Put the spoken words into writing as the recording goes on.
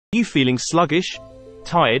you feeling sluggish,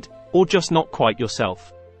 tired, or just not quite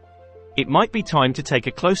yourself? It might be time to take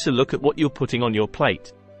a closer look at what you're putting on your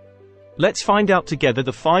plate. Let's find out together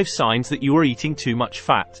the 5 signs that you are eating too much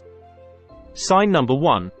fat. Sign number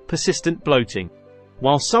 1, persistent bloating.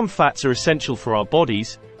 While some fats are essential for our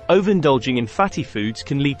bodies, overindulging in fatty foods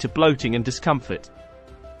can lead to bloating and discomfort.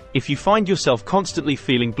 If you find yourself constantly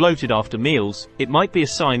feeling bloated after meals, it might be a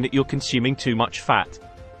sign that you're consuming too much fat.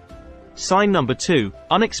 Sign number 2,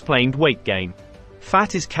 unexplained weight gain.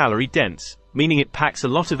 Fat is calorie dense, meaning it packs a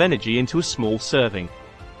lot of energy into a small serving.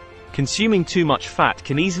 Consuming too much fat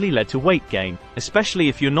can easily lead to weight gain, especially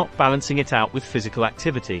if you're not balancing it out with physical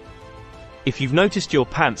activity. If you've noticed your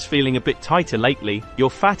pants feeling a bit tighter lately,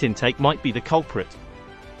 your fat intake might be the culprit.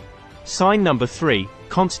 Sign number 3,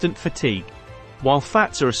 constant fatigue. While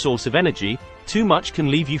fats are a source of energy, too much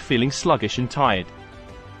can leave you feeling sluggish and tired.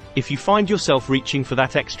 If you find yourself reaching for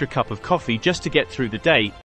that extra cup of coffee just to get through the day,